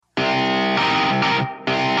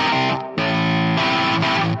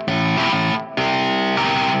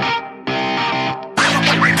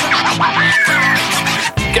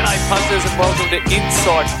to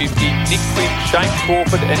Inside 50. Nick Quinn, Shane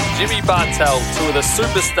Crawford and Jimmy Bartel, two of the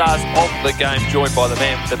superstars of the game, joined by the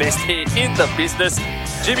man with the best hair in the business.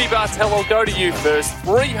 Jimmy Bartel, I'll go to you first.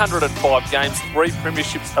 305 games, 3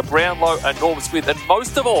 premierships, a Brownlow, a Norm Smith, and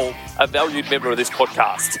most of all, a valued member of this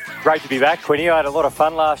podcast. Great to be back, Quinny. I had a lot of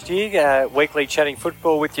fun last year, weekly chatting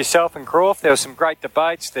football with yourself and Crawf. There were some great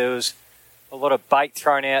debates. There was a lot of bait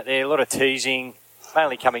thrown out there, a lot of teasing,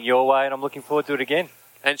 mainly coming your way, and I'm looking forward to it again.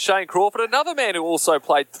 And Shane Crawford, another man who also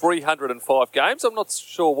played 305 games. I'm not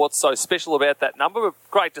sure what's so special about that number, but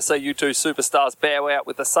great to see you two superstars bow out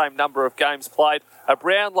with the same number of games played. A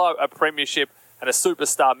Brownlow, a premiership, and a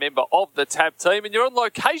superstar member of the TAB team. And you're on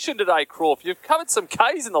location today, Crawford. You've covered some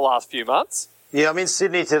Ks in the last few months. Yeah, I'm in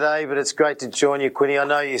Sydney today, but it's great to join you, Quinny. I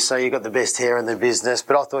know you say you've got the best hair in the business,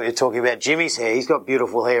 but I thought you were talking about Jimmy's hair. He's got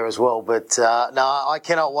beautiful hair as well. But no, I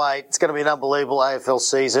cannot wait. It's going to be an unbelievable AFL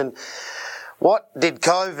season. What did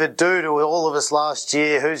COVID do to all of us last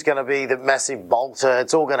year? Who's going to be the massive bolter?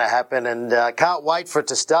 It's all going to happen, and can't wait for it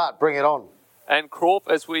to start. Bring it on. And Crawf,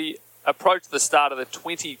 as we approach the start of the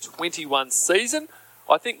 2021 season,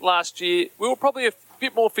 I think last year we were probably a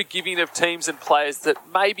bit more forgiving of teams and players that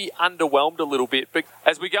maybe underwhelmed a little bit. But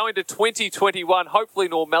as we go into 2021, hopefully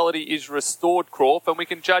normality is restored, Crawf, and we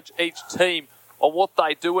can judge each team on what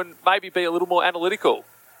they do and maybe be a little more analytical.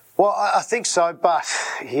 Well, I think so, but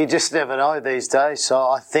you just never know these days. So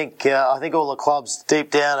I think all the clubs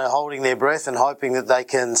deep down are holding their breath and hoping that they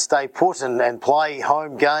can stay put and play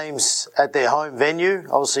home games at their home venue.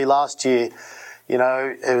 Obviously, last year, you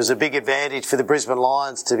know, it was a big advantage for the Brisbane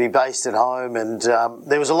Lions to be based at home, and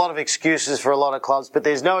there was a lot of excuses for a lot of clubs, but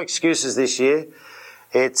there's no excuses this year.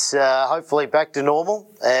 It's hopefully back to normal,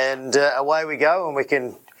 and away we go, and we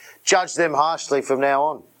can judge them harshly from now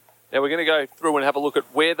on. Now, we're going to go through and have a look at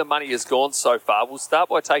where the money has gone so far. We'll start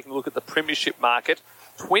by taking a look at the premiership market.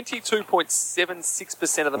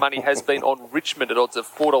 22.76% of the money has been on Richmond at odds of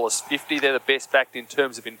 $4.50. They're the best backed in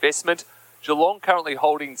terms of investment. Geelong currently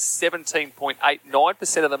holding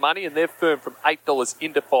 17.89% of the money, and they're firm from $8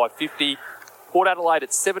 into $5.50. Port Adelaide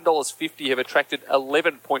at $7.50 have attracted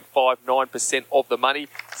 11.59% of the money.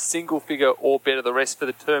 Single figure or better the rest for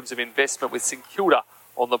the terms of investment, with St Kilda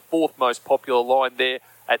on the fourth most popular line there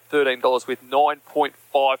at $13 with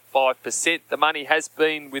 9.55%. The money has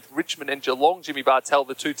been with Richmond and Geelong, Jimmy Bartel,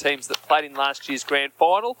 the two teams that played in last year's grand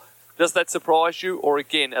final. Does that surprise you, or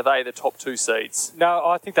again, are they the top two seeds? No,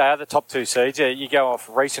 I think they are the top two seeds. You go off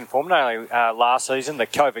recent form, not only last season, the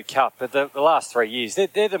COVID Cup, but the last 3 years.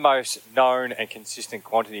 They're the most known and consistent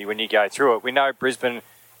quantity when you go through it. We know Brisbane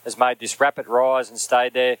has made this rapid rise and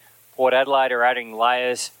stayed there. Port Adelaide are adding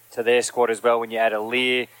layers to their squad as well when you add a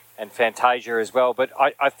Lear and Fantasia as well. But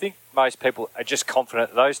I think most people are just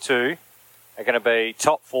confident that those two are going to be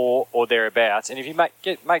top 4 or thereabouts. And if you make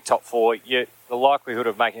top 4, the likelihood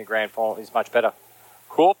of making a grand final is much better.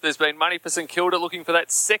 Crawf, there's been money for St Kilda looking for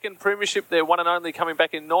that second premiership. Their one and only coming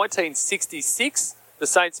back in 1966. The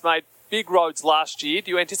Saints made big roads last year.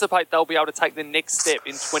 Do you anticipate they'll be able to take the next step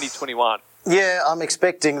in 2021? Yeah, I'm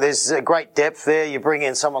expecting there's a great depth there. You bring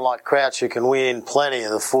in someone like Crouch who can win plenty of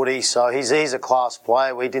the footy, so he's a class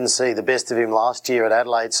player. We didn't see the best of him last year at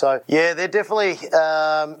Adelaide. So, yeah, they're definitely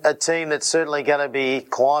a team that's certainly going to be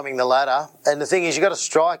climbing the ladder. And the thing is, you've got to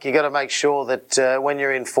strike. You've got to make sure that when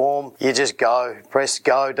you're in form, you just go. Press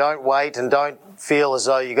go. Don't wait, and don't feel as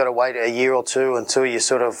though you've got to wait a year or two until you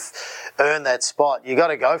sort of earn that spot. You got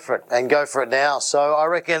to go for it, and go for it now. So I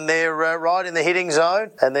reckon they're right in the hitting zone,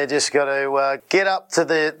 and they're just got to get up to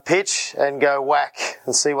the pitch and go whack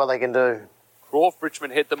and see what they can do. Crawf,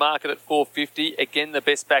 Richmond head the market at $4.50. Again, the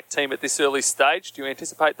best back team at this early stage. Do you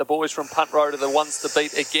anticipate the boys from Punt Road are the ones to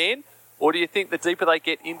beat again? Or do you think the deeper they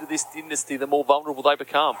get into this dynasty, the more vulnerable they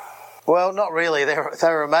become? Well, not really. They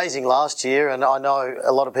were amazing last year, and I know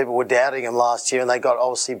a lot of people were doubting them last year, and they got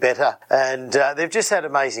obviously better. And they've just had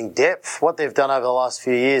amazing depth. What they've done over the last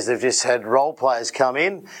few years, they've just had role players come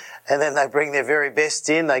in, and then they bring their very best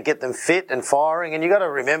in. They get them fit and firing. And you've got to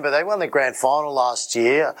remember, they won the grand final last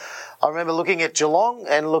year. I remember looking at Geelong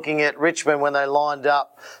and looking at Richmond when they lined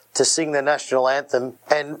up to sing the national anthem,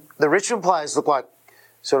 and the Richmond players look like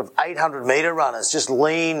sort of 800-metre runners, just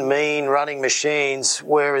lean, mean running machines,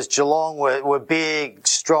 whereas Geelong were big,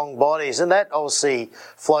 strong bodies. And that obviously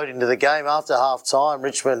flowed into the game after half-time.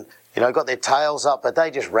 Richmond, got their tails up, but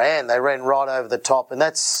they just ran. They ran right over the top. And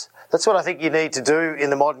that's what I think you need to do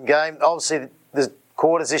in the modern game. Obviously, the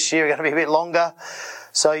quarters this year are going to be a bit longer,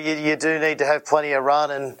 so you do need to have plenty of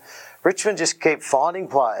run. And Richmond just keep finding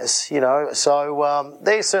players, So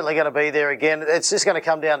they're certainly going to be there again. It's just going to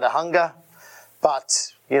come down to hunger.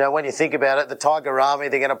 But, when you think about it, the Tiger Army,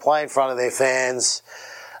 they're going to play in front of their fans.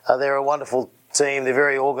 They're a wonderful team. They're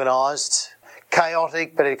very organised.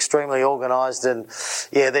 Chaotic, but extremely organised, and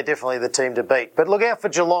yeah, they're definitely the team to beat. But look out for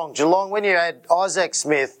Geelong. Geelong, when you had Isaac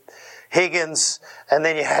Smith, Higgins, and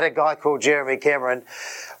then you had a guy called Jeremy Cameron,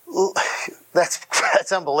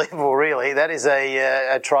 that's unbelievable, really. That is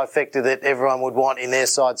a trifecta that everyone would want in their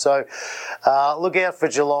side. So look out for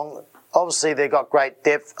Geelong. Obviously, they've got great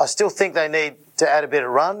depth. I still think they need to add a bit of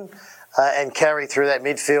run and carry through that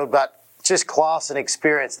midfield, but just class and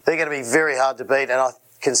experience. They're going to be very hard to beat, and I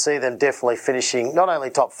can see them definitely finishing not only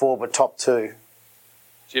top 4 but top 2.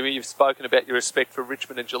 Jimmy, you've spoken about your respect for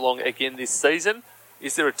Richmond and Geelong again this season.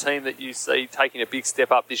 Is there a team that you see taking a big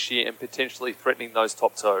step up this year and potentially threatening those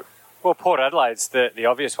top 2? Well, Port Adelaide's the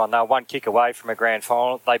obvious one. They were one kick away from a grand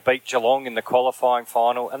final. They beat Geelong in the qualifying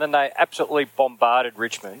final, and then they absolutely bombarded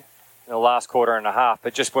Richmond in the last quarter and a half,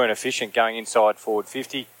 but just weren't efficient going inside forward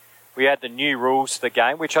 50. We had the new rules to the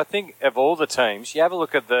game, which I think of all the teams, you have a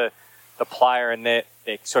look at the player and their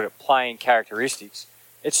sort of playing characteristics.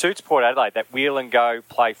 It suits Port Adelaide, that wheel and go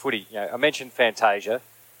play footy. You know, I mentioned Fantasia.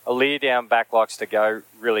 Aaliyah down back likes to go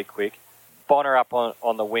really quick. Bonner up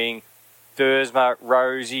on the wing. Dersma,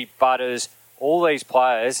 Rosie, Butters, all these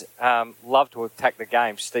players love to attack the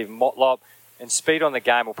game. Stephen Motlop, and speed on the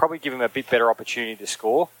game will probably give him a bit better opportunity to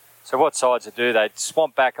score. So what sides would do? They'd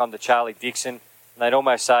swamp back onto Charlie Dixon, and they'd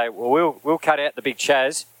almost say, well, we'll cut out the big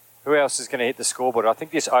Chaz. Who else is going to hit the scoreboard? I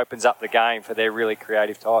think this opens up the game for their really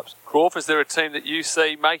creative types. Crawf, is there a team that you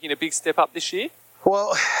see making a big step up this year?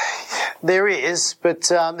 Well, there is, but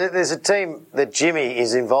there's a team that Jimmy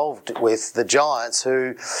is involved with, the Giants,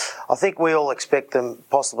 who I think we all expect them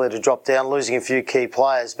possibly to drop down, losing a few key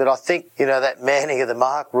players. But I think, that manning of the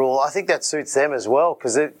mark rule, I think that suits them as well,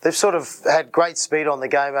 because they've sort of had great speed on the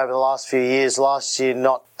game over the last few years. Last year,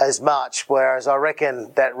 not as much, whereas I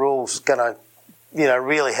reckon that rule's going to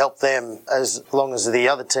really help them as long as the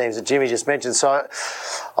other teams that Jimmy just mentioned. So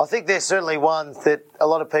I think they're certainly one that a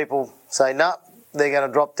lot of people say, nah, they're going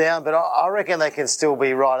to drop down, but I reckon they can still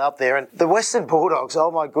be right up there. And the Western Bulldogs,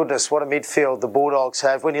 oh my goodness, what a midfield the Bulldogs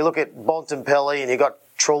have. When you look at Bontempelli and you've got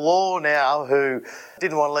Treloar now, who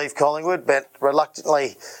didn't want to leave Collingwood, but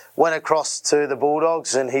reluctantly went across to the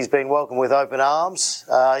Bulldogs, and he's been welcomed with open arms.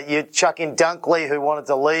 You chuck in Dunkley, who wanted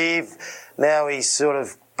to leave. Now he's sort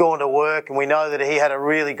of gone to work, and we know that he had a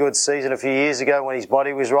really good season a few years ago when his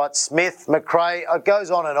body was right. Smith, McRae, it goes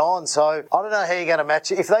on and on. So I don't know how you're going to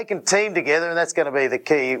match it. If they can team together, and that's going to be the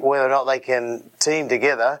key, whether or not they can team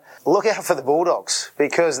together, look out for the Bulldogs,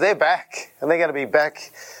 because they're back, and they're going to be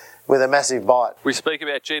back with a massive bite. We speak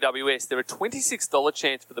about GWS. They're a $26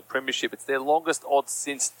 chance for the premiership. It's their longest odds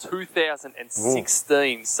since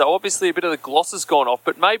 2016. So obviously a bit of the gloss has gone off,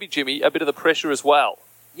 but maybe, Jimmy, a bit of the pressure as well.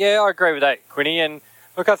 Yeah, I agree with that, Quinny. And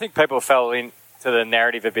look, I think people fell into the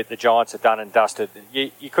narrative a bit. The Giants are done and dusted.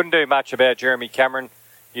 You couldn't do much about Jeremy Cameron.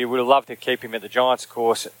 You would have loved to keep him at the Giants, of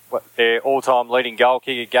course. Their all-time leading goal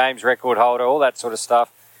kicker, games record holder, all that sort of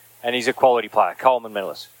stuff. And he's a quality player, Coleman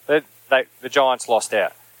medalist. The Giants lost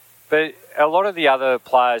out. But a lot of the other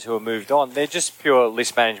players who have moved on, they're just pure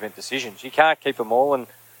list management decisions. You can't keep them all. And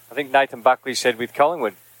I think Nathan Buckley said with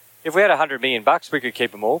Collingwood, if we had $100 million, we could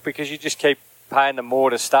keep them all, because you just keep paying them more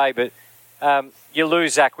to stay. But you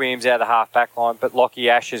lose Zach Williams out of the half-back line, but Lockie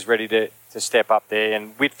Ash is ready to step up there,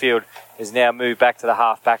 and Whitfield has now moved back to the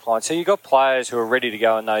half-back line. So you've got players who are ready to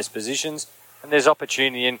go in those positions, and there's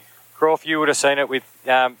opportunity. And Crawf, you would have seen it with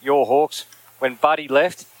your Hawks. When Buddy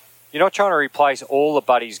left, you're not trying to replace all of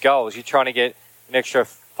Buddy's goals. You're trying to get an extra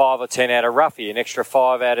 5 or 10 out of Ruffy, an extra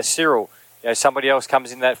 5 out of Cyril. Somebody else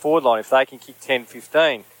comes in that forward line. If they can kick 10,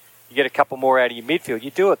 15, you get a couple more out of your midfield.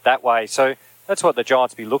 You do it that way. So that's what the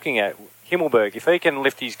Giants be looking at. Himmelberg, if he can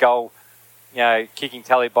lift his goal, kicking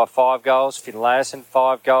tally by 5 goals, Finlayson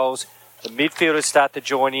 5 goals, the midfielders start to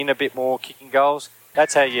join in a bit more, kicking goals.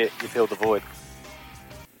 That's how you fill the void.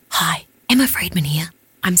 Hi, Emma Friedman here.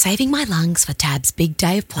 I'm saving my lungs for Tab's big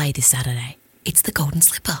day of play this Saturday. It's the Golden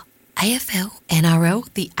Slipper. AFL,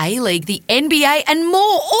 NRL, the A-League, the NBA and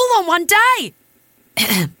more, all on one day.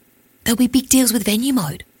 There'll be big deals with Venue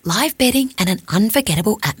Mode, live betting and an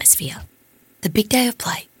unforgettable atmosphere. The big day of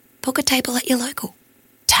play. Book a table at your local.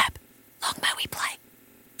 Tab. Long may we play.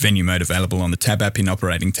 Venue Mode available on the Tab app in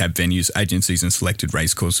operating Tab venues, agencies and selected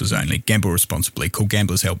racecourses only. Gamble responsibly. Call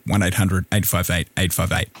Gamblers Help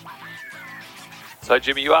 1-800-858-858. So,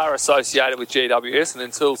 Jimmy, you are associated with GWS, and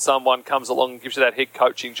until someone comes along and gives you that head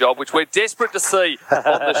coaching job, which we're desperate to see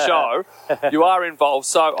on the show, you are involved.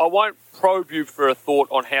 So I won't probe you for a thought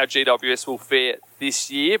on how GWS will fare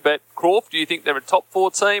this year, but Crawf, do you think they're a top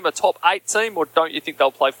 4 team, a top 8 team, or don't you think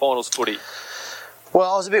they'll play finals footy?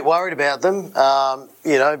 Well, I was a bit worried about them,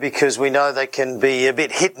 because we know they can be a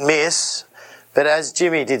bit hit and miss. But as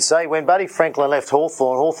Jimmy did say, when Buddy Franklin left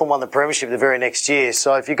Hawthorn won the premiership the very next year.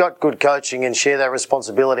 So if you've got good coaching and share that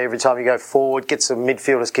responsibility every time you go forward, get some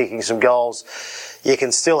midfielders kicking some goals, you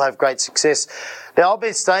can still have great success. Now, I've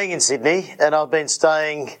been staying in Sydney, and I've been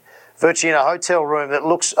staying virtually in a hotel room that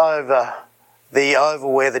looks over the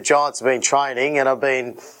oval where the Giants have been training, and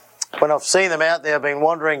when I've seen them out there, I've been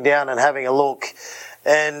wandering down and having a look.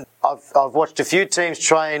 And I've watched a few teams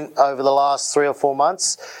train over the last 3 or 4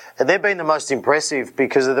 months, and they've been the most impressive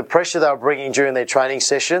because of the pressure they were bringing during their training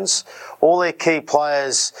sessions. All their key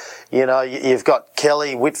players, you've got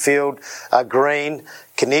Kelly, Whitfield, Green,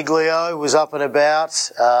 Caniglio was up and about,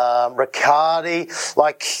 Riccardi.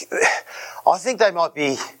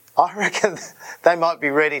 I reckon they might be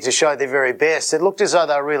ready to show their very best. It looked as though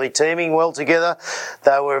they were really teaming well together.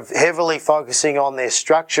 They were heavily focusing on their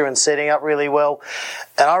structure and setting up really well.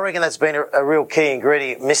 And I reckon that's been a real key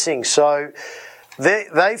ingredient missing. So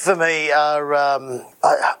they for me, are,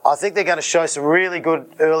 I think they're going to show some really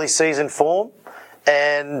good early season form.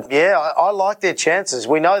 And, yeah, I like their chances.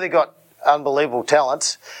 We know they've got unbelievable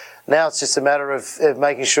talent. Now it's just a matter of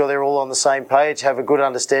making sure they're all on the same page, have a good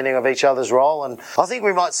understanding of each other's role, and I think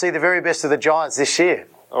we might see the very best of the Giants this year.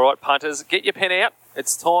 All right, punters, get your pen out.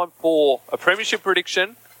 It's time for a premiership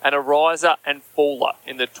prediction and a riser and faller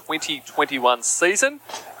in the 2021 season.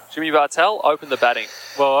 Jimmy Bartel, open the batting.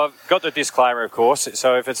 Well, I've got the disclaimer, of course,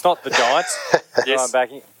 so if it's not the Giants, yes. I'm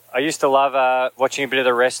backing. I used to love watching a bit of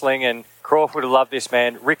the wrestling, and Crawf would have loved this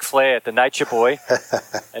man, Ric Flair, the Nature Boy.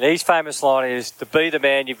 And his famous line is, to be the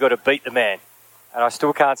man, you've got to beat the man. And I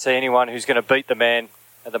still can't see anyone who's going to beat the man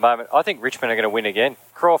at the moment. I think Richmond are going to win again.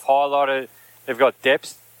 Crawf highlighted they've got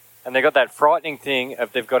depth, and they've got that frightening thing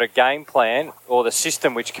of they've got a game plan, or the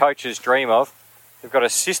system which coaches dream of. They've got a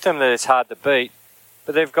system that is hard to beat,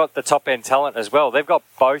 but they've got the top-end talent as well. They've got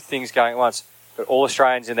both things going at once. But all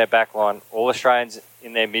Australians in their back line, all Australians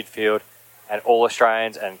in their midfield, and all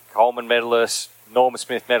Australians and Coleman medalists, Norman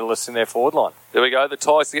Smith medalists in their forward line. There we go, the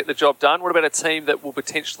Tigers to get the job done. What about a team that will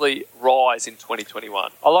potentially rise in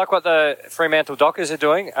 2021? I like what the Fremantle Dockers are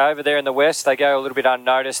doing over there in the West. They go a little bit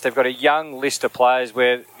unnoticed. They've got a young list of players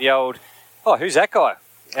where the old, who's that guy?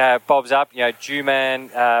 Bob's up, Dewman,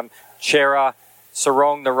 Chera,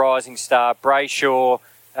 Sarong, the rising star, Brayshaw.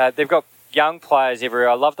 They've got young players everywhere.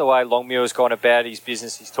 I love the way Longmuir's gone about his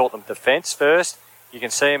business. He's taught them defence first. You can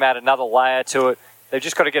see him add another layer to it. They've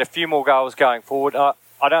just got to get a few more goals going forward.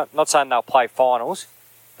 Not saying they'll play finals,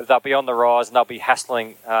 but they'll be on the rise and they'll be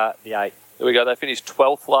hassling the 8. There we go. They finished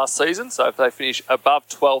 12th last season, so if they finish above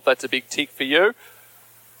 12, that's a big tick for you.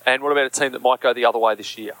 And what about a team that might go the other way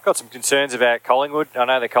this year? Got some concerns about Collingwood. I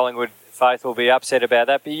know the Collingwood faith will be upset about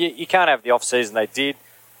that, but you can't have the off-season they did.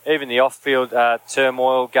 Even the off-field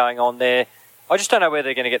turmoil going on there. I just don't know where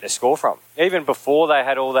they're going to get their score from. Even before they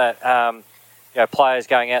had all that players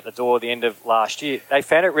going out the door at the end of last year, they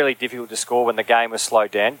found it really difficult to score when the game was slowed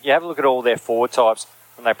down. You have a look at all their forward types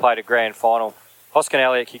when they played a grand final. Hoskin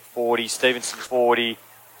Elliott kicked 40, Stevenson 40,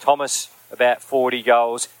 Thomas about 40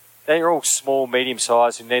 goals. They're all small,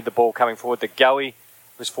 medium-sized who need the ball coming forward. The Goey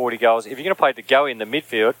was 40 goals. If you're going to play the Goey in the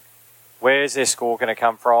midfield, where's their score going to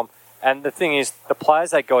come from? And the thing is, the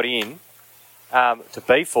players they got in to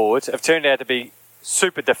be forwards have turned out to be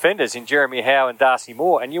super defenders in Jeremy Howe and Darcy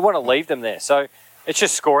Moore, and you want to leave them there. So it's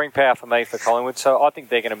just scoring power for me for Collingwood, so I think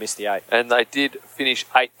they're going to miss the 8. And they did finish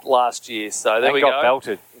 8th last year, so there we go. They got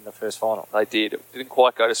belted in the first final. They did. Didn't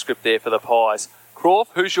quite go to script there for the Pies. Crawf,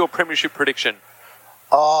 who's your premiership prediction?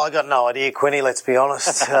 I got no idea, Quinny, let's be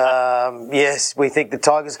honest. Yes, we think the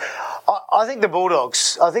Tigers. I think the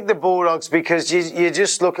Bulldogs. I think the Bulldogs because you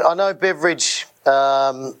just look. I know Beveridge,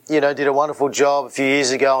 did a wonderful job a few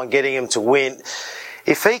years ago on getting him to win.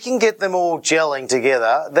 If he can get them all gelling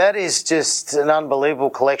together, that is just an unbelievable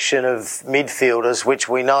collection of midfielders, which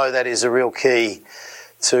we know that is a real key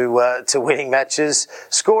to winning matches.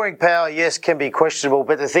 Scoring power, yes, can be questionable,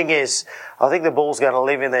 but the thing is, I think the Bulls going to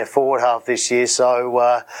live in their forward half this year, so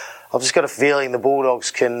I've just got a feeling the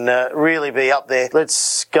Bulldogs can really be up there.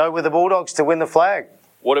 Let's go with the Bulldogs to win the flag.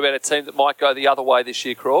 What about a team that might go the other way this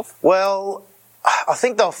year, Crawf? Well, I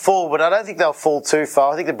think they'll fall, but I don't think they'll fall too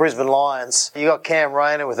far. I think the Brisbane Lions, you got Cam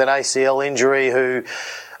Rayner with an ACL injury who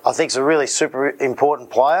I think is a really super important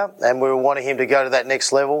player, and we were wanting him to go to that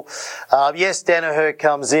next level. Yes, Danaher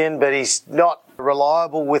comes in, but he's not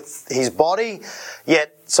reliable with his body,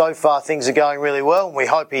 yet so far things are going really well, and we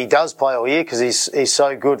hope he does play all year because he's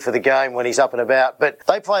so good for the game when he's up and about. But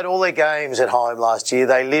they played all their games at home last year.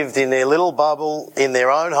 They lived in their little bubble, in their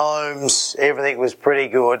own homes. Everything was pretty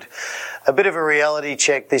good. A bit of a reality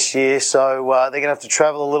check this year, so they're going to have to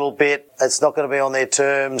travel a little bit. It's not going to be on their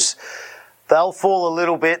terms. They'll fall a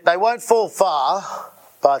little bit. They won't fall far,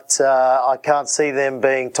 but I can't see them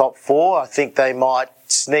being top 4. I think they might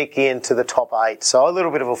sneak into the top 8. So a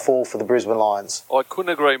little bit of a fall for the Brisbane Lions. I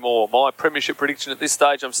couldn't agree more. My premiership prediction at this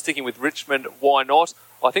stage, I'm sticking with Richmond. Why not?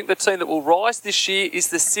 I think the team that will rise this year is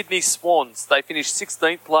the Sydney Swans. They finished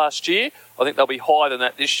 16th last year. I think they'll be higher than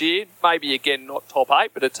that this year. Maybe, again, not top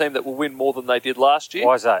 8, but a team that will win more than they did last year.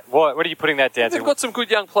 Why is that? What are you putting that down to? They've got some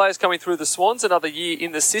good young players coming through the Swans. Another year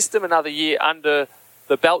in the system, another year under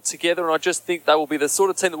the belt together, and I just think they will be the sort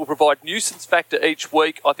of team that will provide nuisance factor each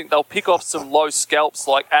week. I think they'll pick off some low scalps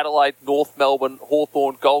like Adelaide, North Melbourne,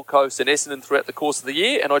 Hawthorn, Gold Coast and Essendon throughout the course of the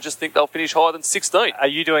year, and I just think they'll finish higher than 16. Are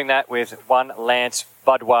you doing that with one Lance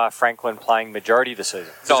Budwar Franklin playing majority of the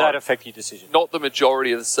season? Does that affect your decision? Not the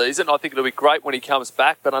majority of the season. I think it'll be great when he comes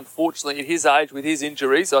back, but unfortunately at his age, with his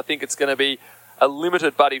injuries, I think it's going to be a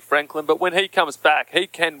limited Buddy Franklin, but when he comes back, he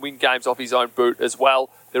can win games off his own boot as well.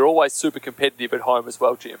 They're always super competitive at home as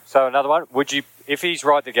well, Jim. So another one, would you, if he's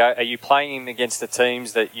right to go, are you playing him against the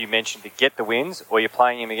teams that you mentioned to get the wins, or are you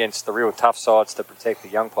playing him against the real tough sides to protect the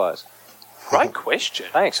young players? Great question.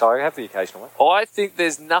 Thanks, I have the occasional one. I think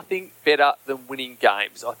there's nothing better than winning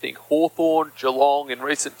games. I think Hawthorn, Geelong in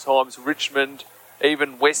recent times, Richmond,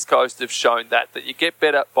 even West Coast have shown that you get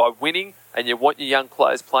better by winning, and you want your young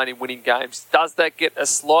players playing in winning games. Does that get a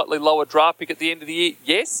slightly lower draft pick at the end of the year?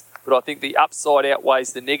 Yes, but I think the upside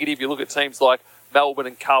outweighs the negative. You look at teams like Melbourne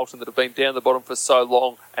and Carlton that have been down the bottom for so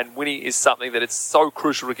long, and winning is something that it's so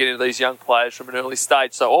crucial to get into these young players from an early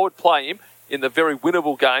stage. So I would play him in the very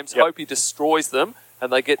winnable games, hope he destroys them,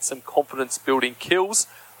 and they get some confidence-building kills.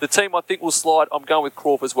 The team I think will slide, I'm going with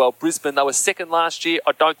Crawf as well. Brisbane, they were second last year.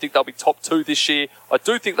 I don't think they'll be top 2 this year. I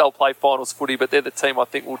do think they'll play finals footy, but they're the team I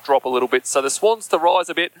think will drop a little bit. So the Swans to rise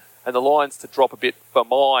a bit and the Lions to drop a bit for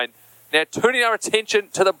mine. Now, turning our attention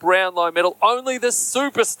to the Brownlow medal. Only the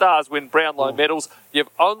superstars win Brownlow medals. You've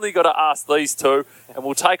only got to ask these two, and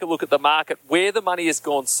we'll take a look at the market, where the money has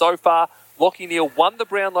gone so far. Lachie Neale won the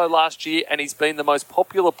Brownlow last year, and he's been the most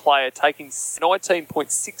popular player, taking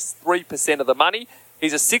 19.63% of the money.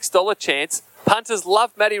 He's a $6 chance. Punters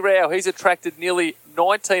love Matty Rao. He's attracted nearly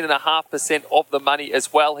 19.5% of the money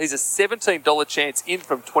as well. He's a $17 chance in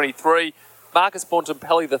from 23. Marcus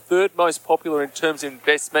Bontempelli, the third most popular in terms of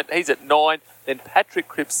investment. He's at 9. Then Patrick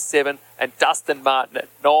Cripps, 7. And Dustin Martin at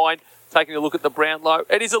 9. Taking a look at the Brownlow,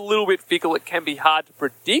 it is a little bit fickle. It can be hard to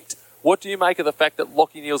predict. What do you make of the fact that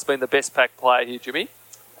Lachie Neale's been the best pack player here, Jimmy?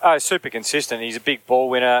 Oh, super consistent. He's a big ball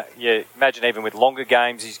winner. You imagine even with longer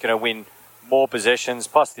games, he's going to win more possessions,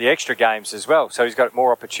 plus the extra games as well. So he's got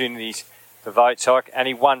more opportunities to vote. And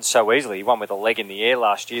he won so easily. He won with a leg in the air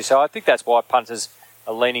last year. So I think that's why punters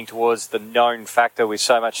are leaning towards the known factor with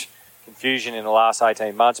so much confusion in the last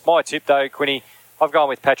 18 months. My tip, though, Quinny, I've gone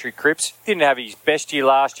with Patrick Cripps. Didn't have his best year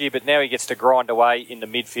last year, but now he gets to grind away in the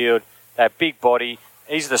midfield. That big body.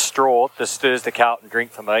 He's the straw that stirs the Carlton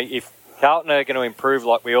drink for me. If Carlton are going to improve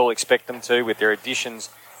like we all expect them to with their additions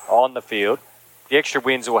on the field, the extra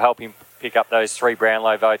wins will help him pick up those 3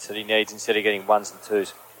 Brownlow votes that he needs instead of getting 1s and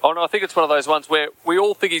 2s. Oh, no, I think it's one of those ones where we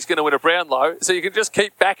all think he's going to win a Brownlow, so you can just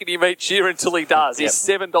keep backing him each year until he does. He's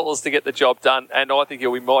 $7 to get the job done, and I think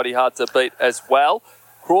he'll be mighty hard to beat as well.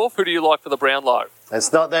 Crawf, who do you like for the Brownlow?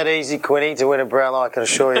 It's not that easy, Quinny, to win a Brownlow, I can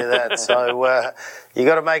assure you that. So you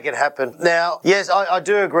got to make it happen. Now, yes, I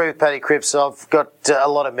do agree with Paddy Cripps. I've got a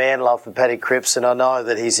lot of man love for Paddy Cripps, and I know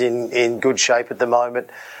that he's in good shape at the moment.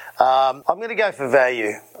 I'm going to go for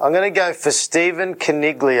value. I'm going to go for Stephen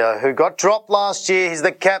Caniglio, who got dropped last year. He's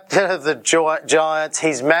the captain of the Giants.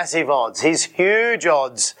 He's massive odds. He's huge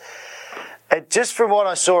odds. Just from what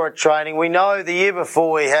I saw at training, we know the year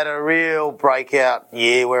before he had a real breakout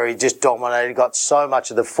year where he just dominated, got so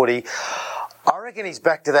much of the footy. I reckon he's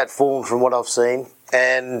back to that form from what I've seen.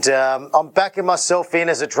 And I'm backing myself in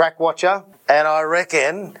as a track watcher, and I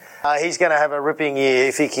reckon he's going to have a ripping year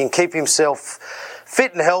if he can keep himself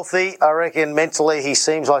fit and healthy. I reckon mentally he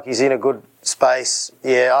seems like he's in a good space.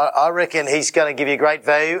 Yeah, I reckon he's going to give you great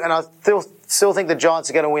value, and I still think the Giants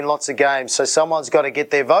are going to win lots of games. So someone's got to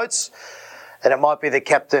get their votes, and it might be the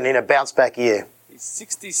captain in a bounce-back year. He's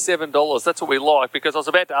 $67. That's what we like, because I was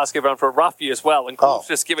about to ask everyone for a roughie as well, and Crawf's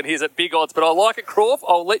just given his at big odds. But I like it, Crawf.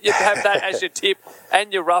 I'll let you have that as your tip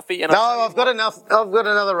and your roughie. And I've got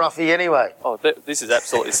another roughie anyway. Oh, this is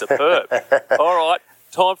absolutely superb. All right,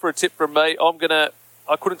 time for a tip from me.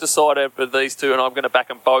 I couldn't decide over these two, and I'm going to back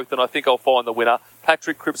them both, and I think I'll find the winner.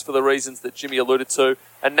 Patrick Cripps for the reasons that Jimmy alluded to,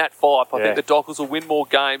 and Nat Fyfe. I think the Dockers will win more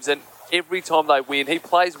games, and every time they win, he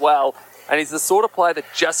plays well, and he's the sort of player that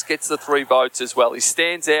just gets the 3 votes as well. He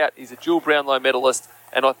stands out. He's a dual Brownlow medalist,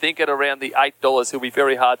 and I think at around the $8, he'll be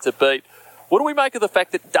very hard to beat. What do we make of the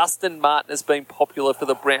fact that Dustin Martin has been popular for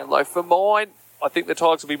the Brownlow? For mine, I think the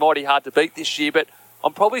Tigers will be mighty hard to beat this year, but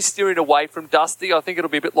I'm probably steering away from Dusty. I think it'll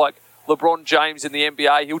be a bit like LeBron James in the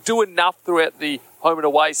NBA. He'll do enough throughout the home and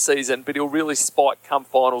away season, but he'll really spike come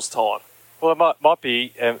finals time. Well, it might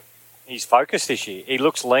be he's focused this year. He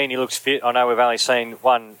looks lean, he looks fit. I know we've only seen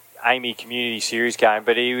one Amy Community Series game,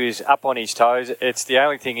 but he was up on his toes. It's the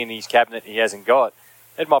only thing in his cabinet he hasn't got.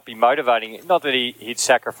 It might be motivating. Not that he'd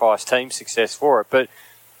sacrifice team success for it, but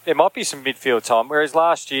there might be some midfield time. Whereas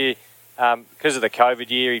last year, because of the COVID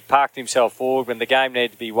year, he parked himself forward. When the game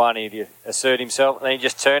needed to be won, he'd assert himself, and then he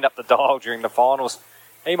just turned up the dial during the finals.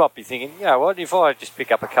 He might be thinking, you know what, if I just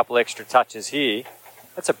pick up a couple extra touches here,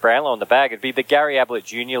 that's a Brownlow on the bag. It'd be the Gary Ablett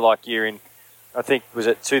Jr. like year in, I think, was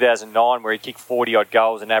it 2009, where he kicked 40-odd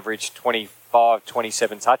goals and averaged 25,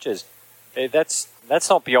 27 touches. That's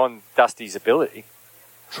not beyond Dusty's ability.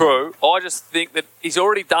 True. I just think that he's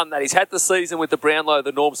already done that. He's had the season with the Brownlow,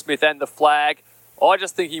 the Norm Smith and the flag. I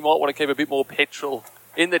just think he might want to keep a bit more petrol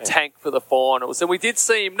in the tank for the finals. And we did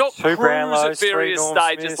see him not cruise at various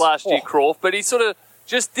stages last year, Crawf, but he sort of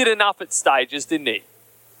just did enough at stages, didn't he?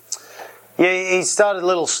 Yeah, he started a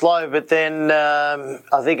little slow, but then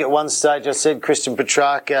I think at one stage I said Christian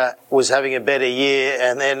Petrarca was having a better year,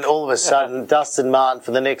 and then all of a sudden Dustin Martin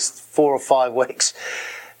for the next 4 or 5 weeks,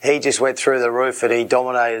 he just went through the roof and he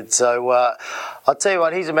dominated. So I'll tell you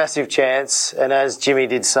what, he's a massive chance, and as Jimmy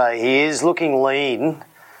did say, he is looking lean.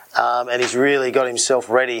 And he's really got himself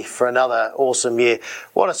ready for another awesome year.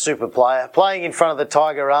 What a super player. Playing in front of the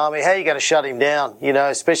Tiger Army, how are you going to shut him down? You know,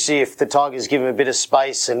 especially if the Tigers give him a bit of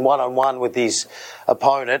space and one-on-one with his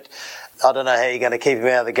opponent. I don't know how you're going to keep him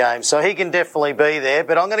out of the game. So he can definitely be there,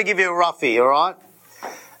 but I'm going to give you a roughie, all right?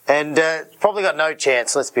 And probably got no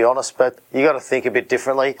chance, let's be honest, but you got to think a bit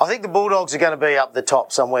differently. I think the Bulldogs are going to be up the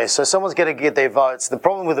top somewhere, so someone's going to get their votes. The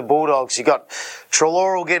problem with the Bulldogs, you got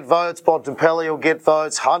Treloar will get votes, Bontempelli will get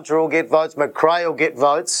votes, Hunter will get votes, McRae will get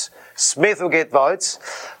votes, Smith will get votes.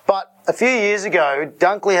 But a few years ago,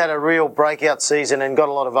 Dunkley had a real breakout season and got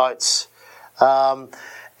a lot of votes.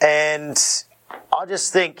 And I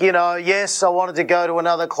just think, you know, yes, I wanted to go to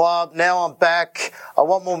another club. Now I'm back. I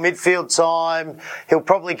want more midfield time. He'll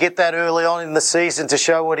probably get that early on in the season to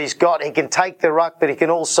show what he's got. He can take the ruck, but he can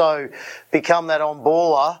also become that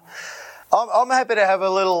on-baller. I'm happy to have a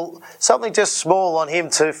little, something just small on him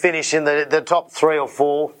to finish in the top 3 or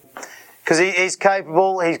 4. Because he's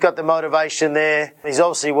capable. He's got the motivation there. He's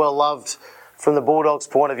obviously well loved from the Bulldogs'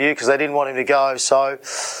 point of view because they didn't want him to go. So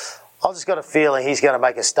I've just got a feeling he's going to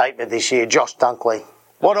make a statement this year, Josh Dunkley.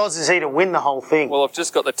 What odds is he to win the whole thing? Well, I've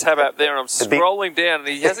just got the tab app there and I'm scrolling down and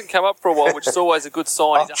he hasn't come up for a while, which is always a good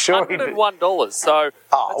sign. He's sure $101. So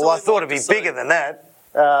well, I thought it'd be bigger than that.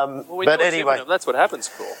 But anyway. That's what happens,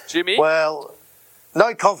 Crawf. Jimmy? Well,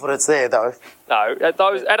 no confidence there, though. No, at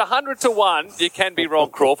 100 to 1, you can be wrong,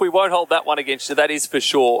 Crawf. We won't hold that one against you, that is for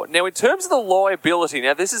sure. Now, in terms of the liability,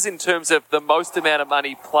 now this is in terms of the most amount of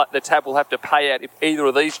money the tab will have to pay out if either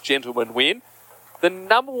of these gentlemen win. The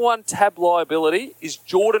number one tab liability is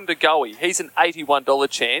Jordan De Goey. He's an $81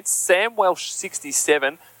 chance. Sam Welsh,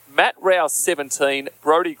 67. Matt Rouse, 17.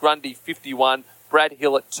 Brodie Grundy, 51. Brad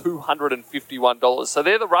Hill at $251. So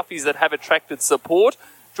they're the roughies that have attracted support.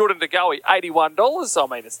 Jordan De Goey, $81.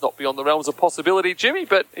 I mean, it's not beyond the realms of possibility, Jimmy,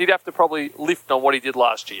 but he'd have to probably lift on what he did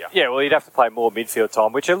last year. Yeah, well, he'd have to play more midfield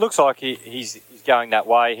time, which it looks like he's going that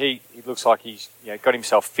way. He looks like he's got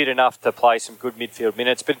himself fit enough to play some good midfield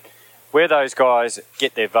minutes. But where those guys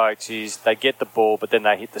get their votes is they get the ball, but then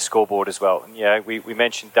they hit the scoreboard as well. And, we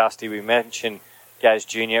mentioned Dusty, we mentioned Gaz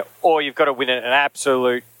Jr., or you've got to win an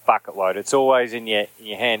absolute bucket load. It's always in your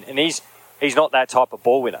hand. And he's not that type of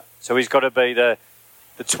ball winner. So he's got to be the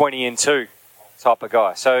 20-2 type of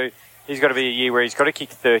guy. So he's got to be a year where he's got to kick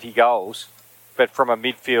 30 goals, but from a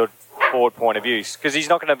midfield forward point of view. Because he's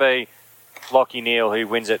not going to be Lachie Neale who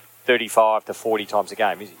wins it 35 to 40 times a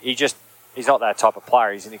game. He's not that type of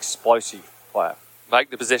player. He's an explosive player. Make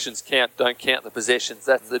the possessions count, don't count the possessions.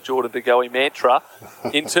 That's the Jordan De Goey mantra.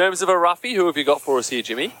 In terms of a roughie, who have you got for us here,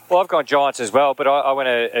 Jimmy? Well, I've gone Giants as well, but I went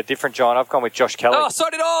a different Giant. I've gone with Josh Kelly. Oh, so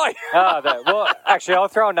did I! Well, actually, I'll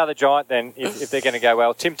throw another Giant then if they're going to go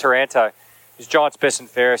well. Tim Taranto is Giants' best and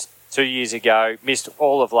fairest 2 years ago. Missed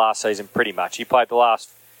all of last season pretty much. He played the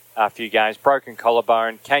last few games. Broken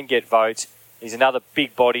collarbone, can get votes. He's another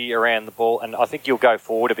big body around the ball, and I think he'll go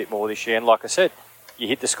forward a bit more this year. And like I said, you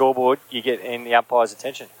hit the scoreboard, you get in the umpire's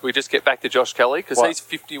attention. We just get back to Josh Kelly because he's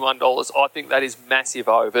 $51. I think that is massive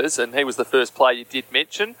overs, and he was the first player you did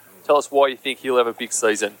mention. Tell us why you think he'll have a big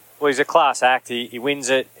season. Well, he's a class act. He wins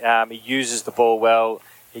it. He uses the ball well.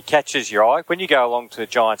 He catches your eye. When you go along to the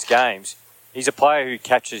Giants games, he's a player who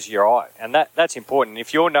catches your eye, and that's important.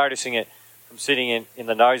 If you're noticing it from sitting in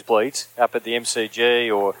the nosebleeds up at the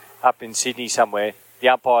MCG or up in Sydney somewhere, the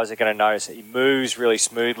umpires are going to notice that he moves really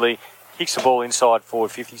smoothly, kicks the ball inside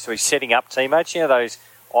forward 50, so he's setting up teammates, those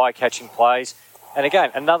eye-catching plays. And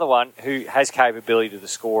again, another one who has capability to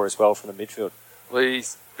score as well from the midfield. Well,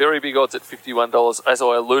 he's very big odds at $51, as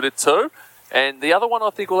I alluded to. And the other one I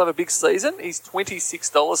think will have a big season. He's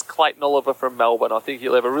 $26, Clayton Oliver from Melbourne. I think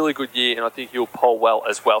he'll have a really good year, and I think he'll poll well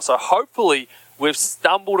as well. So hopefully we've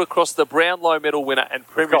stumbled across the Brownlow medal winner and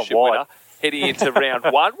premiership winner heading into round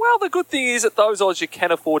one. Well, the good thing is at those odds you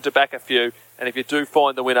can afford to back a few. And if you do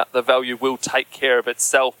find the winner, the value will take care of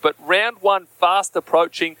itself. But round one fast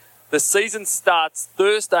approaching. The season starts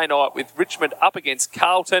Thursday night with Richmond up against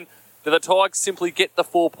Carlton. Do the Tigers simply get the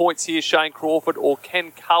 4 points here, Shane Crawford, or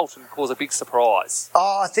can Carlton cause a big surprise?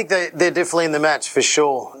 Oh, I think they're definitely in the match for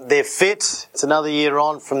sure. They're fit. It's another year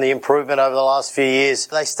on from the improvement over the last few years.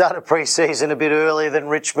 They started pre-season a bit earlier than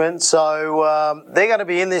Richmond, so they're going to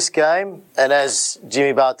be in this game. And as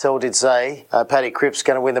Jimmy Bartel did say, Paddy Cripps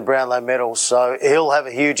going to win the Brownlow medal, so he'll have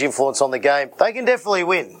a huge influence on the game. They can definitely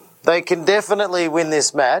win. They can definitely win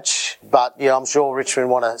this match, but I'm sure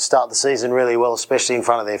Richmond want to start the season really well, especially in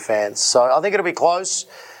front of their fans. So I think it'll be close,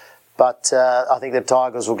 but I think the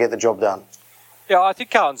Tigers will get the job done. Yeah, I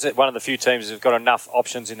think Carlton's one of the few teams who've got enough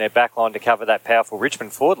options in their back line to cover that powerful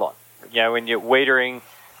Richmond forward line. When you're Wiedering,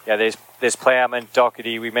 there's Plowman,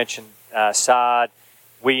 Doherty, we mentioned Sard,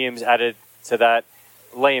 Williams added to that,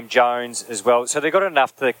 Liam Jones as well. So they've got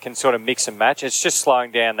enough that can sort of mix and match. It's just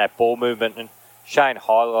slowing down that ball movement, and Shane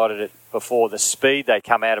highlighted it before, the speed they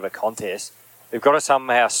come out of a contest. They've got to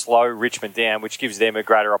somehow slow Richmond down, which gives them a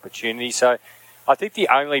greater opportunity. So I think the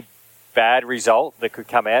only bad result that could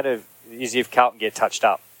come out of is if Carlton get touched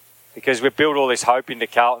up. Because we've built all this hope into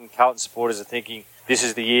Carlton. Carlton supporters are thinking this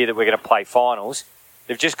is the year that we're going to play finals.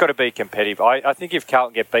 They've just got to be competitive. I think if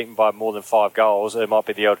Carlton get beaten by more than 5 goals, there might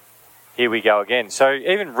be the odd, here we go again. So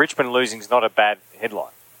even Richmond losing is not a bad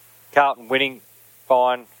headline. Carlton winning,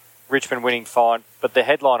 fine. Richmond winning, fine. But the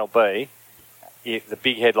headline will be, the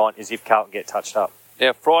big headline is if Carlton get touched up.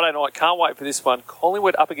 Now, Friday night, can't wait for this one.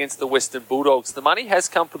 Collingwood up against the Western Bulldogs. The money has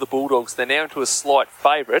come for the Bulldogs. They're now into a slight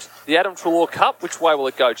favourite. The Adam Treloar Cup, which way will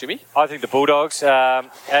it go, Jimmy? I think the Bulldogs, and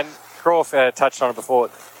Crawf touched on it before,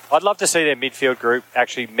 I'd love to see their midfield group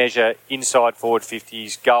actually measure inside forward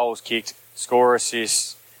 50s, goals kicked, score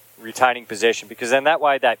assists, retaining possession, because then that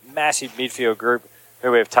way that massive midfield group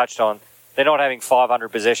who we've touched on, they're not having 500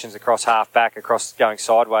 possessions across half-back, across going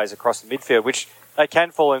sideways across the midfield, which they can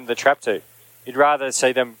fall into the trap to. You'd rather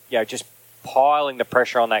see them, just piling the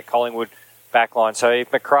pressure on that Collingwood backline. So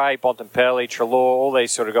if McRae, Bontempelli, Treloar, all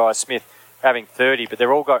these sort of guys, Smith, having 30, but they've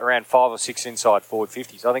all got around 5 or 6 inside forward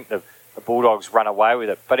 50s. I think the Bulldogs run away with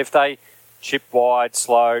it. But if they chip wide,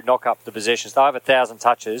 slow, knock up the possessions, they'll have 1,000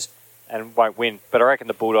 touches and won't win. But I reckon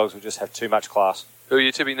the Bulldogs will just have too much class. Who are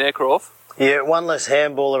you tipping there, Crawf? Yeah, one less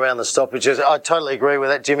handball around the stoppages. I totally agree with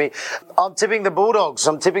that, Jimmy. I'm tipping the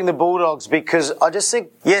Bulldogs. Because I just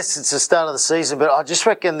think, yes, it's the start of the season, but I just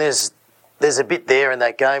reckon there's a bit there in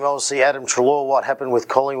that game. Obviously, Adam Treloar, what happened with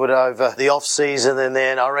Collingwood over the off-season, and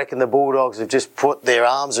then I reckon the Bulldogs have just put their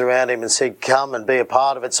arms around him and said, come and be a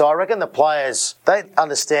part of it. So I reckon the players, they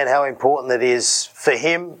understand how important it is for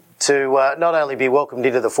him to not only be welcomed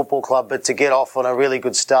into the football club, but to get off on a really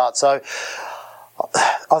good start. So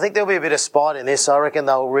I think there'll be a bit of spite in this. I reckon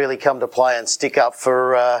they'll really come to play and stick up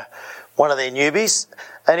for one of their newbies.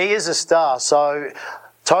 And he is a star, so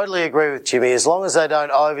totally agree with Jimmy. As long as they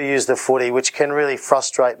don't overuse the footy, which can really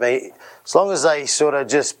frustrate me, as long as they sort of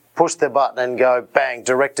just push the button and go bang,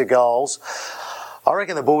 direct to goals, I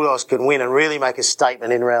reckon the Bulldogs can win and really make a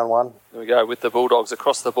statement in round one. There we go with the Bulldogs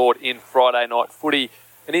across the board in Friday night footy.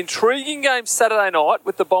 An intriguing game Saturday night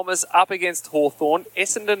with the Bombers up against Hawthorn.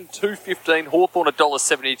 Essendon $2.15, Hawthorn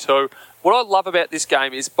 $1.72. What I love about this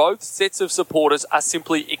game is both sets of supporters are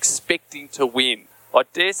simply expecting to win. I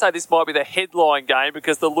dare say this might be the headline game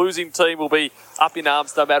because the losing team will be up in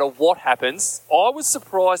arms no matter what happens. I was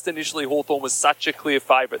surprised initially Hawthorn was such a clear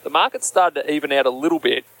favourite. The market started to even out a little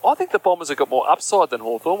bit. I think the Bombers have got more upside than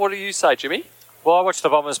Hawthorn. What do you say, Jimmy? Well, I watched the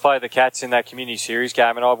Bombers play the Cats in that community series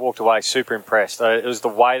game and I walked away super impressed. It was the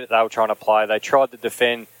way that they were trying to play. They tried to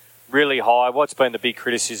defend really high. What's been the big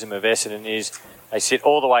criticism of Essendon is they sit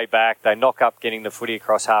all the way back, they knock up getting the footy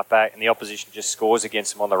across half-back and the opposition just scores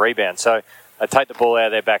against them on the rebound. So they take the ball out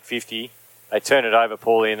of their back 50, they turn it over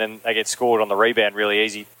poorly and then they get scored on the rebound really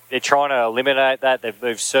easy. They're trying to eliminate that. They've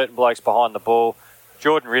moved certain blokes behind the ball.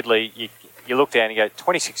 Jordan Ridley, you look down and you go,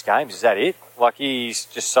 26 games, is that it? Like he's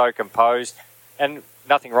just so composed. And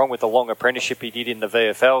nothing wrong with the long apprenticeship he did in the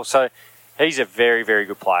VFL. So He's a very, very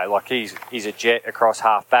good player. Like, he's a jet across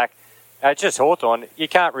half-back. Just Hawthorn, you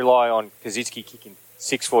can't rely on Kaczynski kicking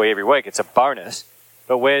 6 for you every week. It's a bonus.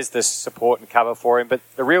 But where's the support and cover for him? But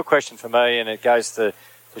the real question for me, and it goes to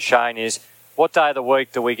Shane, is what day of the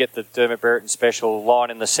week do we get the Dermott Brereton special,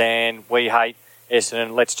 line in the sand, we hate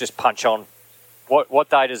Essendon, let's just punch on? What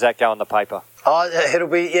day does that go on the paper? Oh, it'll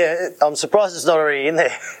be, I'm surprised it's not already in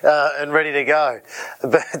there and ready to go.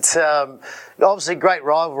 But obviously, great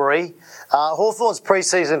rivalry. Hawthorn's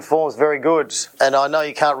pre-season form is very good. And I know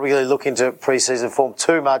you can't really look into pre-season form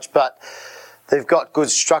too much, but they've got good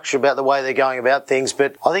structure about the way they're going about things.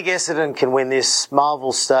 But I think Essendon can win this.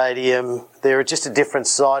 Marvel Stadium, they're just a different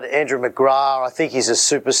side. Andrew McGrath, I think he's a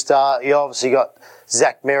superstar. You obviously got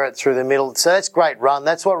Zach Merritt through the middle. So that's a great run.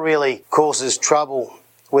 That's what really causes trouble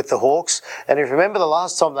with the Hawks. And if you remember the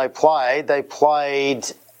last time they played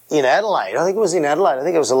in Adelaide. I think it was in Adelaide. I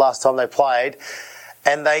think it was the last time they played.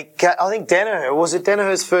 And I think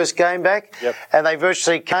Danaher's first game back? Yep. And they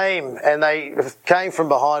virtually came from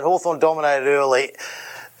behind. Hawthorn dominated early.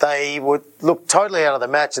 They would look totally out of the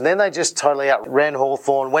match, and then they just totally outran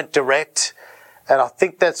Hawthorn, went direct. And I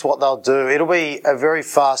think that's what they'll do. It'll be a very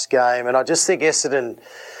fast game, and I just think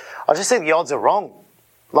the odds are wrong.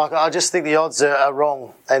 I just think the odds are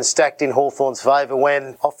wrong and stacked in Hawthorn's favour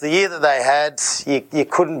when, off the year that they had, you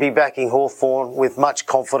couldn't be backing Hawthorn with much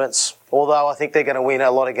confidence. Although I think they're going to win a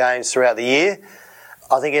lot of games throughout the year,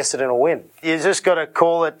 I think Essendon will win. You just got to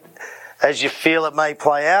call it as you feel it may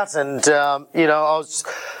play out. And, I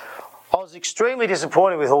was extremely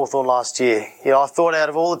disappointed with Hawthorn last year. I thought out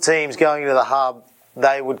of all the teams going to the hub,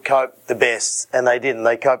 they would cope the best, and they didn't.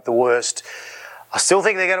 They coped the worst. I still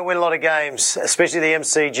think they're going to win a lot of games, especially the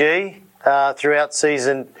MCG throughout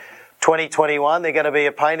season 2021. They're going to be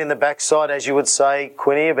a pain in the backside, as you would say,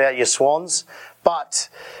 Quinny, about your Swans. But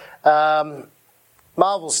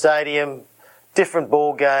Marvel Stadium, different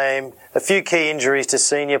ball game, a few key injuries to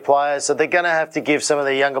senior players, so they're going to have to give some of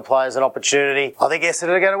the younger players an opportunity. I think Essendon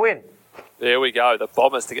are going to win. There we go, the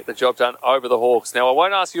Bombers to get the job done over the Hawks. Now, I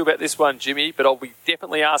won't ask you about this one, Jimmy, but I'll be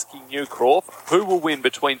definitely asking you, Crawf, who will win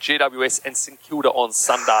between GWS and St Kilda on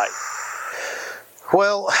Sunday?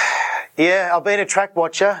 Well, yeah, I've been a track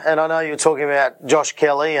watcher, and I know you're talking about Josh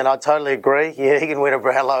Kelly, and I totally agree. Yeah, he can win a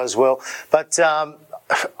Brownlow as well. But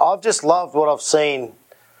I've just loved what I've seen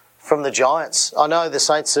from the Giants. I know the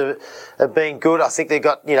Saints have been good. I think they've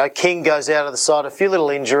got, King goes out of the side, a few little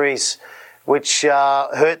injuries which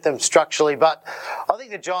hurt them structurally. But I think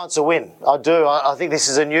the Giants will win. I do. I think this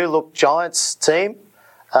is a new-look Giants team.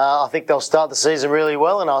 I think they'll start the season really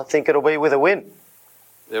well, and I think it'll be with a win.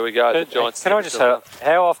 There we go. The Giants. Can I just say,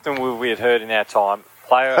 how often have we heard in our time,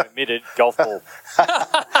 player omitted golf ball?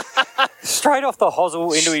 Straight off the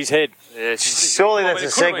hosel into his head. Yeah, surely that's a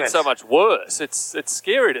segment. It could have been so much worse. It's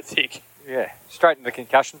scary to think. Yeah, straight into the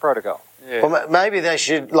concussion protocol. Yeah. Well, maybe they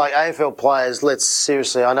should, like AFL players,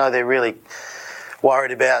 I know they're really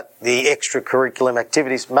worried about the extracurricular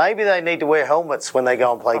activities. Maybe they need to wear helmets when they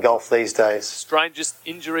go and play golf these days. Strangest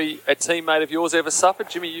injury a teammate of yours ever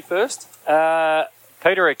suffered? Jimmy, you first?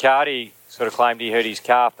 Peter Riccardi sort of claimed he hurt his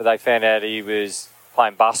calf, but they found out he was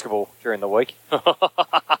playing basketball during the week.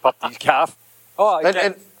 Popped his calf.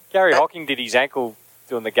 Gary Hocking did his ankle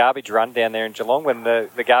doing the garbage run down there in Geelong when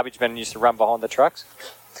the garbage men used to run behind the trucks.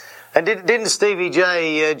 And didn't Stevie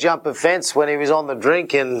J jump a fence when he was on the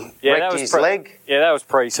drink and wrecked his leg? Yeah, that was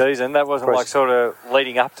pre-season. That wasn't like sort of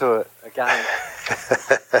leading up to a game.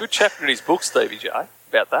 Good chapter in his book, Stevie J,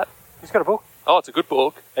 about that. He's got a book. Oh, it's a good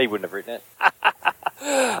book. He wouldn't have written it.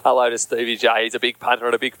 Hello to Stevie J. He's a big punter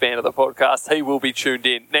and a big fan of the podcast. He will be tuned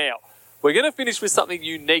in. Now, we're going to finish with something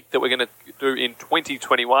unique that we're going to do in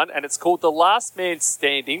 2021, and it's called The Last Man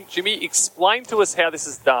Standing. Jimmy, explain to us how this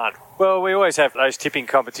is done. Well, we always have those tipping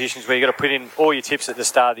competitions where you've got to put in all your tips at the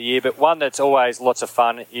start of the year, but one that's always lots of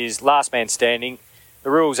fun is Last Man Standing. The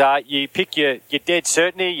rules are you pick your dead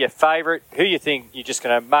certainty, your favourite, who you think you're just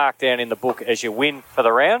going to mark down in the book as your win for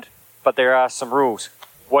the round, but there are some rules.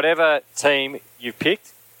 Whatever team you've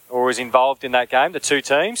picked or is involved in that game, the two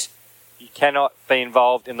teams, you cannot be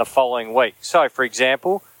involved in the following week. So, for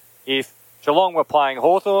example, if Geelong were playing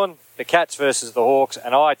Hawthorn, the Cats versus the Hawks,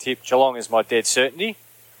 and I tip Geelong as my dead certainty,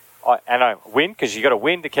 I win, because you've got to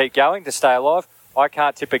win to keep going, to stay alive, I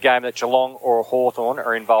can't tip a game that Geelong or Hawthorn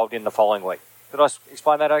are involved in the following week. Did I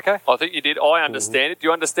explain that okay? I think you did. I understand it. Do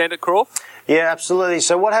you understand it, Crawf? Yeah, absolutely.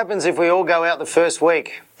 So what happens if we all go out the first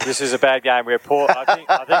week? This is a bad game. I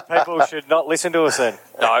think people should not listen to us then.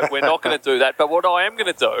 No, we're not going to do that. But what I am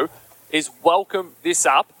going to do is welcome this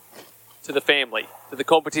up to the family, to the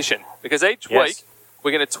competition. Because each week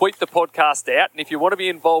we're going to tweet the podcast out. And if you want to be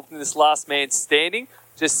involved in this Last Man Standing,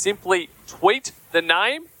 just simply tweet the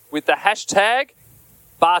name with the hashtag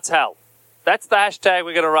Bartel. That's the hashtag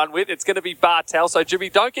we're going to run with. It's going to be Bartel. So, Jimmy,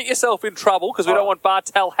 don't get yourself in trouble because we don't want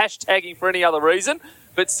Bartel hashtagging for any other reason.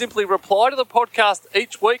 But simply reply to the podcast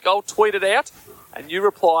each week. I'll tweet it out. And you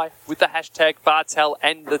reply with the hashtag Bartel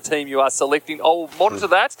and the team you are selecting. I'll monitor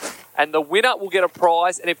that. And the winner will get a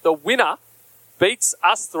prize. And if the winner beats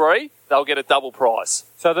us three, they'll get a double prize.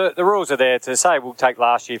 So the rules are there to say, we'll take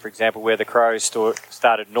last year, for example, where the Crows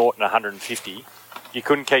started 0 and 150. You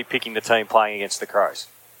couldn't keep picking the team playing against the Crows.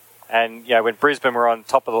 And, when Brisbane were on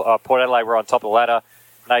top of Port Adelaide were on top of the ladder,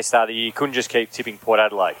 and they started the year, you couldn't just keep tipping Port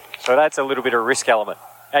Adelaide. So that's a little bit of risk element.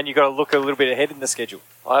 And you've got to look a little bit ahead in the schedule.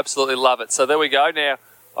 I absolutely love it. So there we go. Now,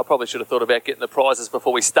 I probably should have thought about getting the prizes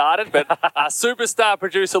before we started, but our superstar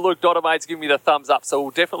producer, Luke Dottermaid's giving me the thumbs up, so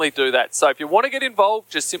we'll definitely do that. So if you want to get involved,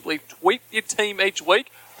 just simply tweet your team each week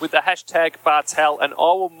with the hashtag Bartel, and I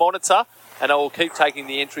will monitor and I will keep taking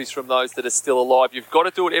the entries from those that are still alive. You've got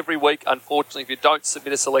to do it every week. Unfortunately, if you don't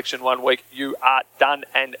submit a selection one week, you are done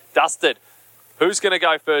and dusted. Who's going to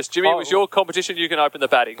go first? Jimmy, it was your competition. You can open the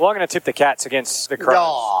batting. Well, I'm going to tip the Cats against the Crows.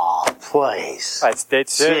 Oh, please. It's dead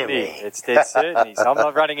certainty. Jimmy. It's dead certainty. So I'm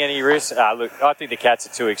not running any risk. Look, I think the Cats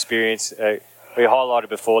are too experienced. We highlighted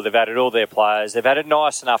before, they've added all their players. They've had a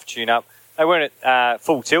nice enough tune-up. They weren't at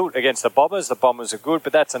full tilt against the Bombers. The Bombers are good,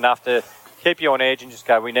 but that's enough to keep you on edge and just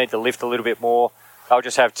go, we need to lift a little bit more. They'll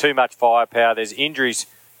just have too much firepower. There's injuries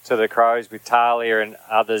to the Crows with Talia and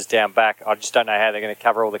others down back. I just don't know how they're going to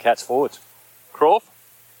cover all the Cats forwards. Crawf?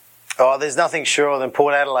 Oh, there's nothing surer than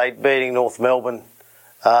Port Adelaide beating North Melbourne.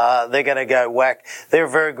 They're going to go whack. They're a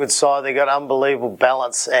very good side. They've got unbelievable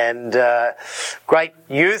balance and great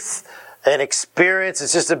youth and experience.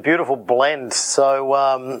 It's just a beautiful blend. So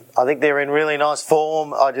I think they're in really nice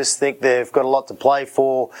form. I just think they've got a lot to play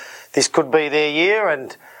for. This could be their year,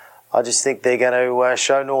 and I just think they're going to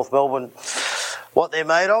show North Melbourne what they're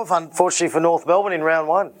made of, unfortunately for North Melbourne in round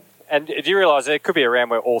one. And do you realise it could be a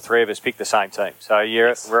round where all three of us pick the same team? So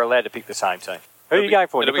we're allowed to pick the same team. Who are you going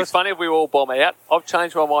for? It'll be funny if we all bomb out. I've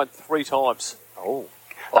changed my mind 3 times. Oh.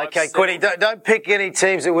 Okay, Quinny, don't pick any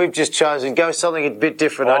teams that we've just chosen. Go something a bit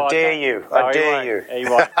different. I dare you. I dare you. He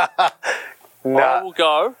won't. I will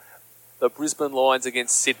go the Brisbane Lions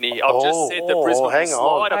against Sydney. I've just said that Brisbane will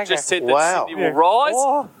slide. I've just said that Sydney will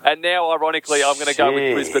rise. And now, ironically, I'm going to go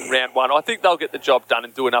with Brisbane round one. I think they'll get the job done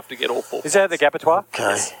and do enough to get all 4. Is that the Gabatoir? Okay.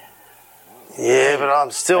 Yes. Yeah, but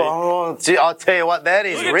I'm still... I'll tell you what, that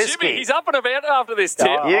is risky. Jimmy, he's up and about after this tip.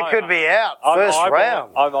 You could be out first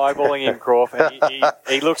round. I'm eyeballing him, Crawf, and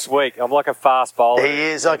he looks weak. I'm like a fast bowler. He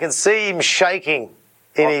is. I can see him shaking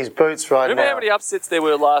in his boots right now. Remember how many upsets there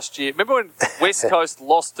were last year? Remember when West Coast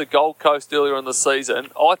lost to Gold Coast earlier in the season?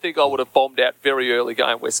 I think I would have bombed out very early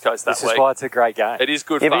going West Coast that week. This is why it's a great game. It is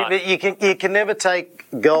good fun. But you can never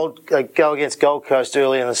go against Gold Coast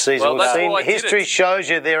early in the season. Well, History shows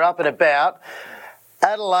you they're up and about.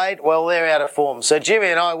 Adelaide, well, they're out of form. So Jimmy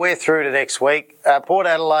and I, we're through to next week. Port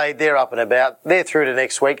Adelaide, they're up and about. They're through to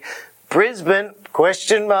next week. Brisbane,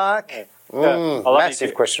 question mark.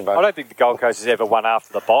 Massive question mark. I don't think the Gold Coast has ever won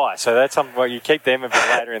after the bye, so that's something where you keep them a bit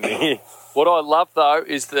later in the year. What I love, though,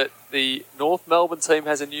 is that the North Melbourne team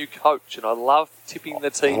has a new coach, and I love tipping the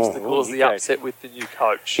teams to cause the upset with the new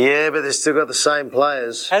coach. Yeah, but they've still got the same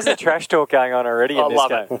players. How's the trash talk going on already in this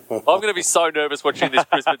game? I love it. I'm going to be so nervous watching this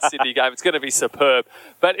Brisbane-Sydney game. It's going to be superb.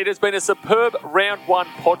 But it has been a superb round one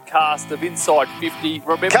podcast of Inside 50.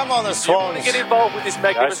 Remember, come on, the if you want to get involved with this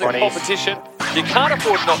magnificent competition, you can't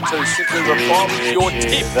afford not to. Simply reply with your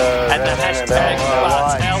tip and the hashtag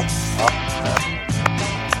Bartel.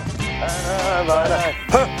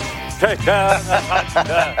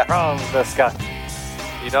 From the sky.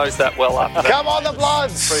 He knows that well up. Come on, the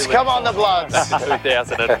Bloods. Come on, the Bloods.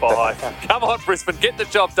 2005. Come on, Brisbane. Get the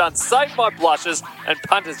job done. Save my blushes. And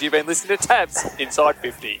punters, you've been listening to Tabs Inside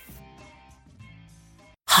 50.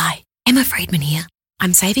 Hi, Emma Friedman here.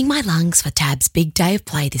 I'm saving my lungs for Tab's big day of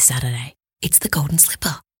play this Saturday. It's the Golden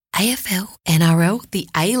Slipper. AFL, NRL, the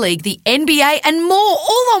A-League, the NBA and more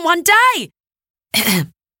all on one day.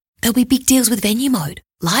 There'll be big deals with venue mode,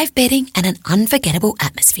 live betting and an unforgettable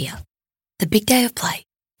atmosphere. The big day of play.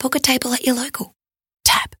 Book a table at your local.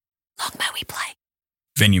 Tab. Long may we play.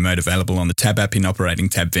 Venue mode available on the Tab app in operating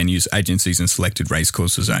Tab venues, agencies and selected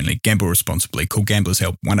racecourses only. Gamble responsibly. Call Gamblers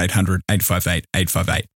Help 1-800-858-858.